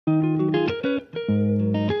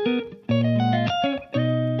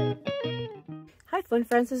everyone,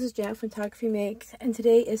 friends, this is Jan from Photography Makes, and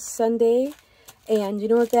today is Sunday, and you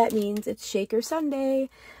know what that means. It's Shaker Sunday,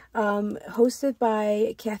 hosted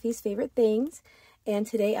by Kathy's Favorite Things, and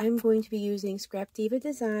today I'm going to be using Scrapdiva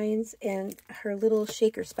Designs and her little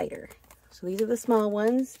shaker spider. So these are the small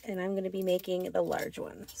ones, and I'm going to be making the large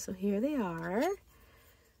one. So here they are.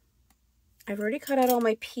 I've already cut out all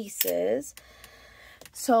my pieces.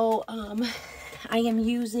 So I am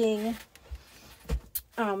using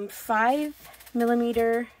 5mm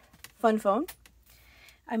fun foam.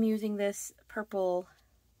 I'm using this purple,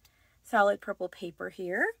 solid purple paper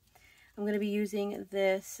here. I'm going to be using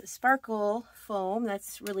this sparkle foam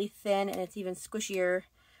that's really thin, and it's even squishier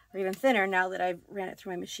or even thinner now that I've ran it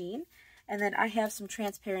through my machine. And then I have some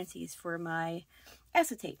transparencies for my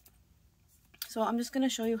acetate. So I'm just going to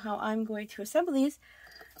show you how I'm going to assemble these.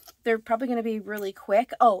 They're probably going to be really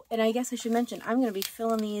quick. Oh, and I guess I should mention, I'm going to be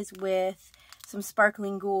filling these with some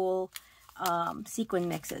sparkling ghoul sequin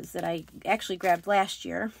mixes that I actually grabbed last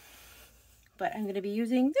year, but I'm going to be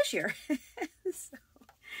using this year. So,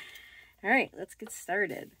 all right, let's get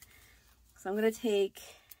started. So I'm going to take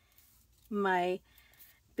my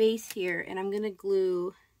base here and I'm going to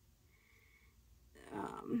glue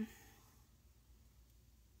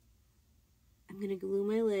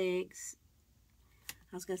my legs.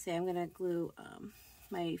 I was going to say I'm going to glue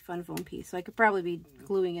my fun foam piece. So I could probably be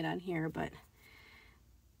gluing it on here, but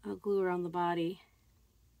I'll glue around the body.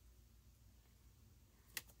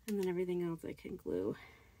 And then everything else I can glue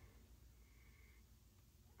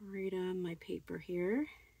right on my paper here.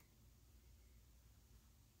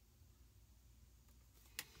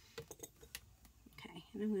 Okay,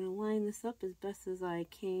 and I'm going to line this up as best as I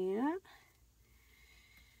can.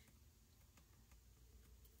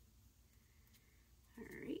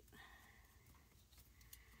 Alright.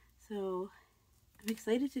 So I'm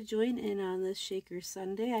excited to join in on this Shaker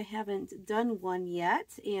Sunday. I haven't done one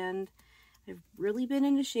yet, and I've really been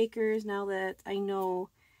into shakers now that I know,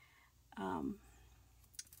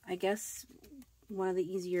 I guess, one of the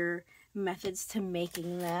easier methods to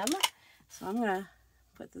making them. So I'm going to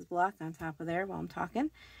put this block on top of there while I'm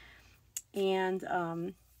talking.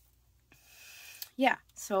 And, yeah,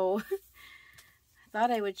 so I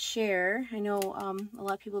thought I would share. I know a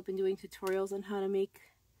lot of people have been doing tutorials on how to make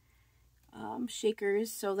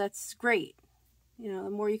shakers, so that's great. You know, the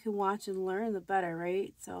more you can watch and learn, the better,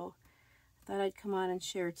 right? So I thought I'd come on and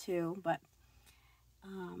share too. But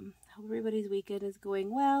hope everybody's weekend is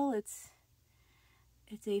going well. It's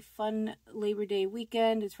a fun Labor Day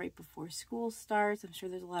weekend. It's right before school starts. I'm sure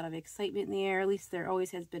there's a lot of excitement in the air. At least there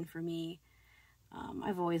always has been for me.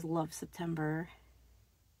 I've always loved September.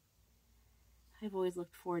 I've always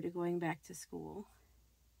looked forward to going back to school.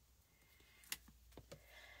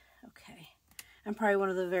 Okay. I'm probably one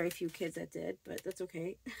of the very few kids that did, but that's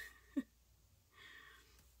okay.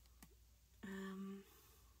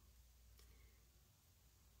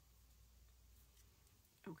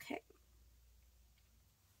 Okay.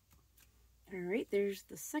 All right, there's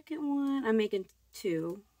the second one. I'm making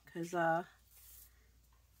two because I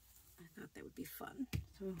thought that would be fun.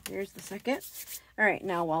 So there's the second. All right,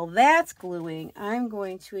 now while that's gluing, I'm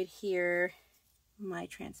going to adhere my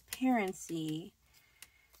transparency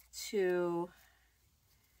to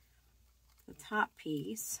the top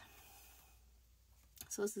piece.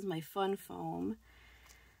 So this is my fun foam.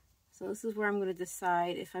 So this is where I'm going to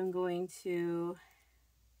decide if I'm going to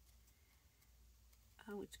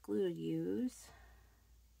which glue to use.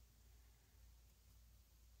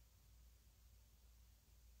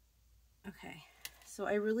 Okay, so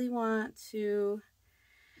I really want to,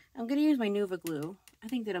 I'm going to use my Nuva glue. I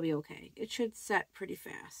think that'll be okay. It should set pretty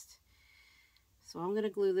fast. So I'm going to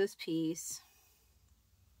glue this piece.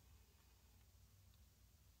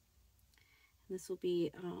 This will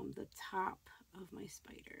be the top of my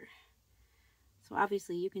spider. So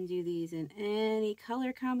obviously you can do these in any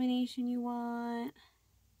color combination you want.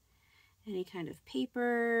 Any kind of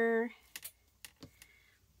paper.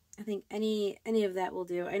 I think any of that will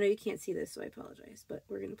do. I know you can't see this, so I apologize, but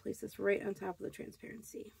we're going to place this right on top of the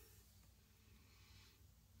transparency.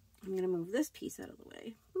 I'm going to move this piece out of the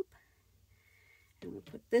way. Boop. I'm going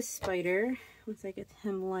to put this spider, once I get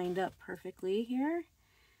him lined up perfectly here.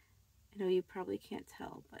 I know you probably can't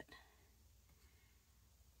tell, but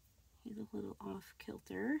he's a little off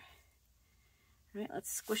kilter. All right,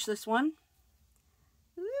 let's squish this one.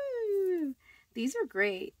 Woo! These are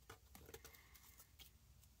great.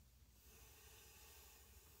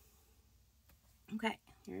 Okay,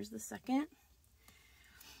 here's the second.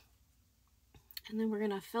 And then we're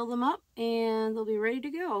going to fill them up and they'll be ready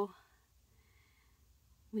to go.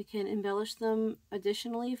 We can embellish them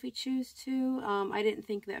additionally if we choose to. I didn't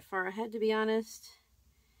think that far ahead, to be honest.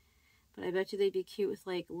 But I bet you they'd be cute with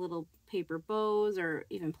like little paper bows or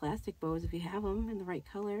even plastic bows if you have them in the right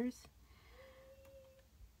colors.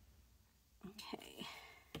 Okay.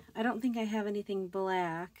 I don't think I have anything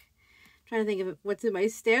black. I'm trying to think of what's in my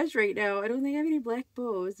stash right now. I don't think I have any black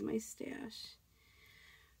bows in my stash.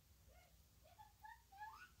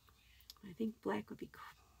 I think black would be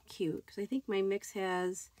cute because I think my mix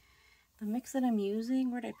has, the mix that I'm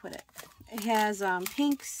using, where'd I put it? It has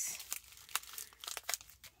pinks.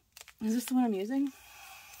 Is this the one I'm using?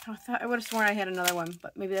 I thought I would have sworn I had another one,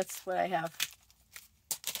 but maybe that's what I have.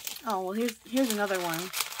 Oh, well, here's another one.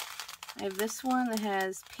 I have this one that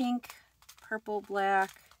has pink, purple,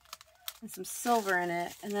 black, and some silver in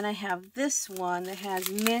it. And then I have this one that has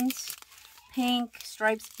mint, pink,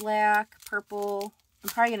 stripes, black, purple. I'm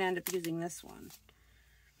probably going to end up using this one.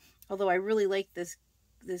 Although I really like this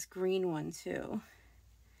green one too.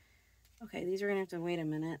 Okay, these are going to have to wait a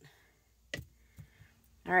minute.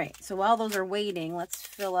 All right, so while those are waiting, let's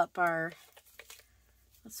fill up our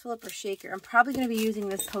shaker. I'm probably going to be using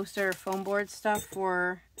this poster foam board stuff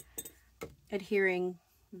for adhering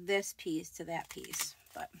this piece to that piece,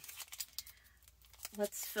 but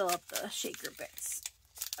let's fill up the shaker bits.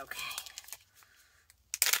 Okay.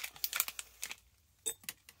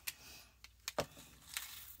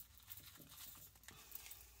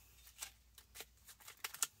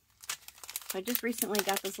 I just recently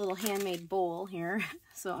got this little handmade bowl here,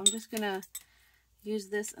 so I'm just going to use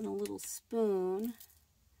this in a little spoon.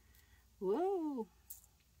 Whoa!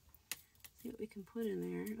 See what we can put in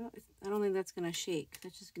there. Oh, I don't think that's going to shake.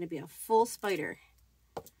 That's just going to be a full spider.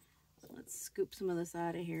 So let's scoop some of this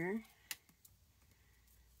out of here.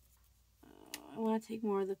 I want to take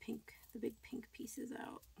more of the pink, the big pink pieces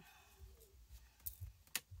out.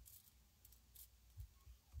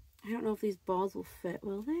 I don't know if these balls will fit.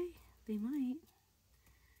 Will they? They might.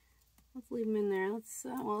 Let's leave them in there.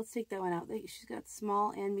 Let's take that one out. She's got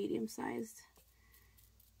small and medium sized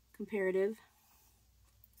comparative.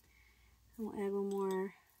 And we'll add one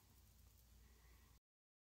more.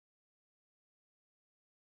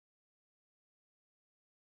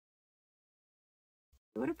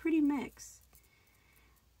 What a pretty mix.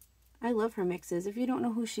 I love her mixes. If you don't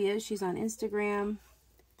know who she is, she's on Instagram.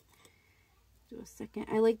 Do a second.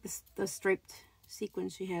 I like the striped sequin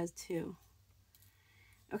she has too.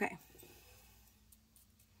 Okay.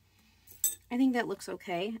 I think that looks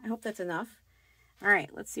okay. I hope that's enough. All right,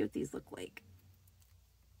 let's see what these look like.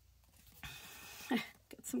 Got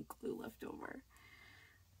some glue left over.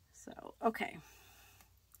 So, okay.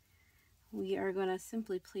 We are going to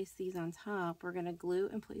simply place these on top. We're going to glue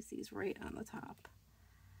and place these right on the top.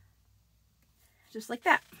 Just like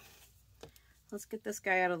that. Let's get this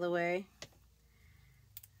guy out of the way.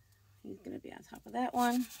 He's going to be on top of that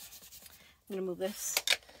one. I'm going to move this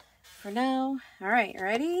for now. All right,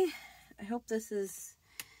 ready? I hope this is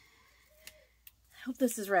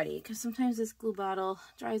ready, because sometimes this glue bottle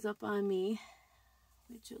dries up on me,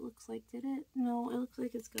 which it looks like, did it? No, it looks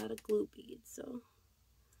like it's got a glue bead, so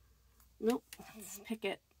nope. Let's pick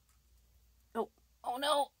it. Oh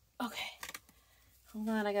no. Okay. Hold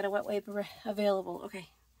on, I got a wet wipe available. Okay.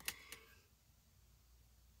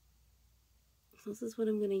 So this is what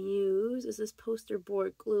I'm going to use, is this poster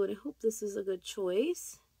board glue, and I hope this is a good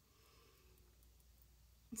choice.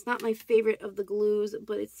 It's not my favorite of the glues,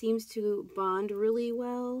 but it seems to bond really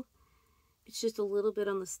well. It's just a little bit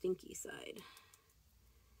on the stinky side.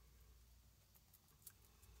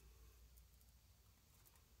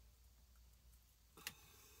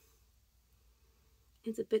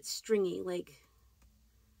 It's a bit stringy, like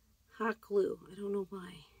hot glue. I don't know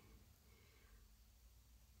why.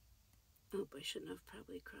 Oh, I shouldn't have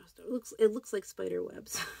probably crossed over. It looks like spider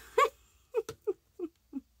webs.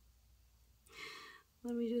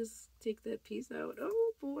 Let me just take that piece out.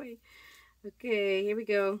 Oh boy. Okay, here we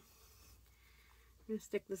go. I'm going to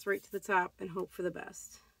stick this right to the top and hope for the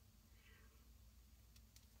best.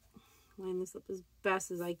 Line this up as best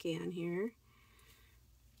as I can here.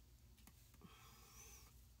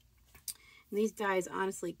 And these dies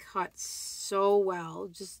honestly cut so well.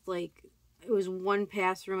 Just like it was one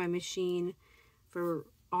pass through my machine for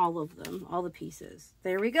all of them, all the pieces.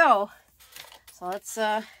 There we go. So let's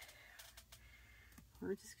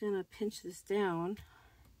we're just gonna pinch this down.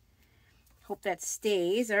 Hope that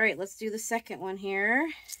stays. All right, let's do the second one here.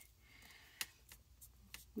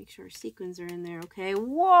 Make sure our sequins are in there, okay?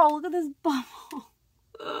 Whoa, look at this bubble.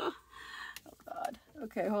 Oh God.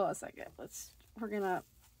 Okay, hold on a second.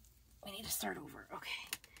 We need to start over. Okay.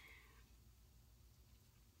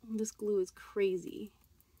 This glue is crazy.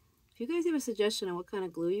 If you guys have a suggestion on what kind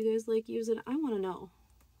of glue you guys like using, I want to know.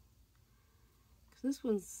 Because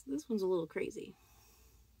this one's a little crazy.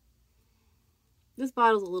 This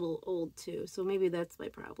bottle's a little old too, so maybe that's my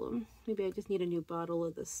problem. Maybe I just need a new bottle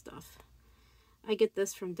of this stuff. I get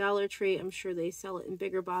this from Dollar Tree. I'm sure they sell it in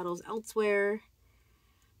bigger bottles elsewhere.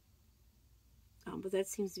 But that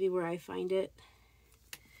seems to be where I find it.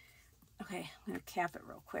 Okay, I'm going to cap it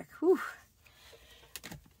real quick. Whew.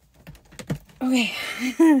 Okay.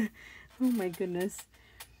 Oh my goodness.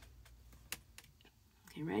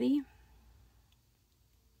 Okay, ready?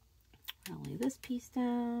 I'll lay this piece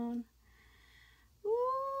down.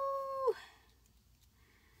 Ooh.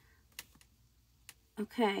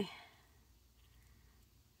 Okay.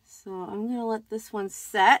 So I'm going to let this one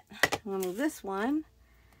set. I'm going to move this one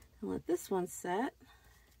and let this one set.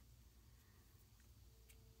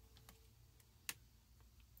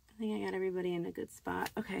 I think I got everybody in a good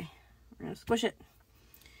spot. Okay, we're going to squish it.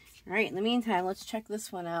 All right, in the meantime, let's check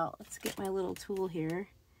this one out. Let's get my little tool here.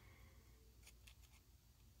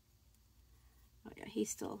 Oh yeah,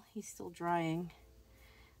 he's still drying.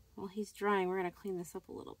 While he's drying, we're going to clean this up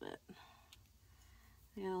a little bit.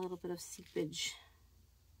 I got a little bit of seepage.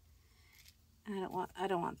 I don't want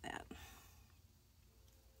that.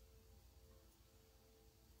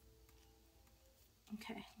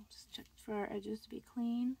 Okay, just check for our edges to be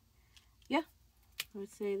clean. Yeah, I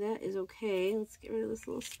would say that is okay. Let's get rid of this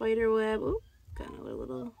little spider web. Oop, got another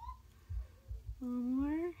little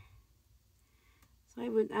more. So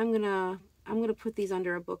I'm gonna put these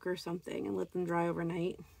under a book or something and let them dry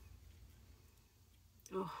overnight.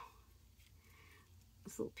 Oh,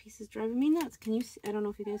 this little piece is driving me nuts. Can you see? I don't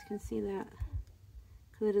know if you guys can see that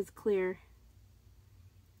because it is clear.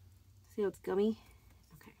 See how it's gummy?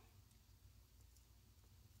 Okay.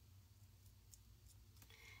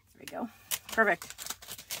 There we go. Perfect.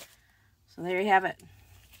 So there you have it.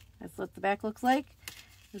 That's what the back looks like.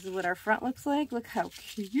 This is what our front looks like. Look how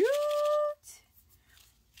cute.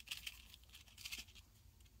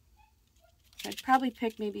 I'd probably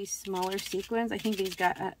pick maybe smaller sequins. I think these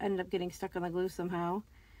ended up getting stuck on the glue somehow.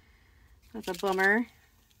 That's a bummer.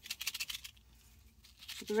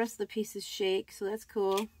 But the rest of the pieces shake, so that's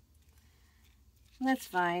cool. That's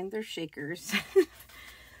fine. They're shakers.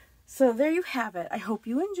 So there you have it. I hope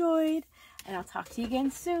you enjoyed, and I'll talk to you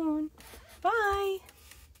again soon. Bye.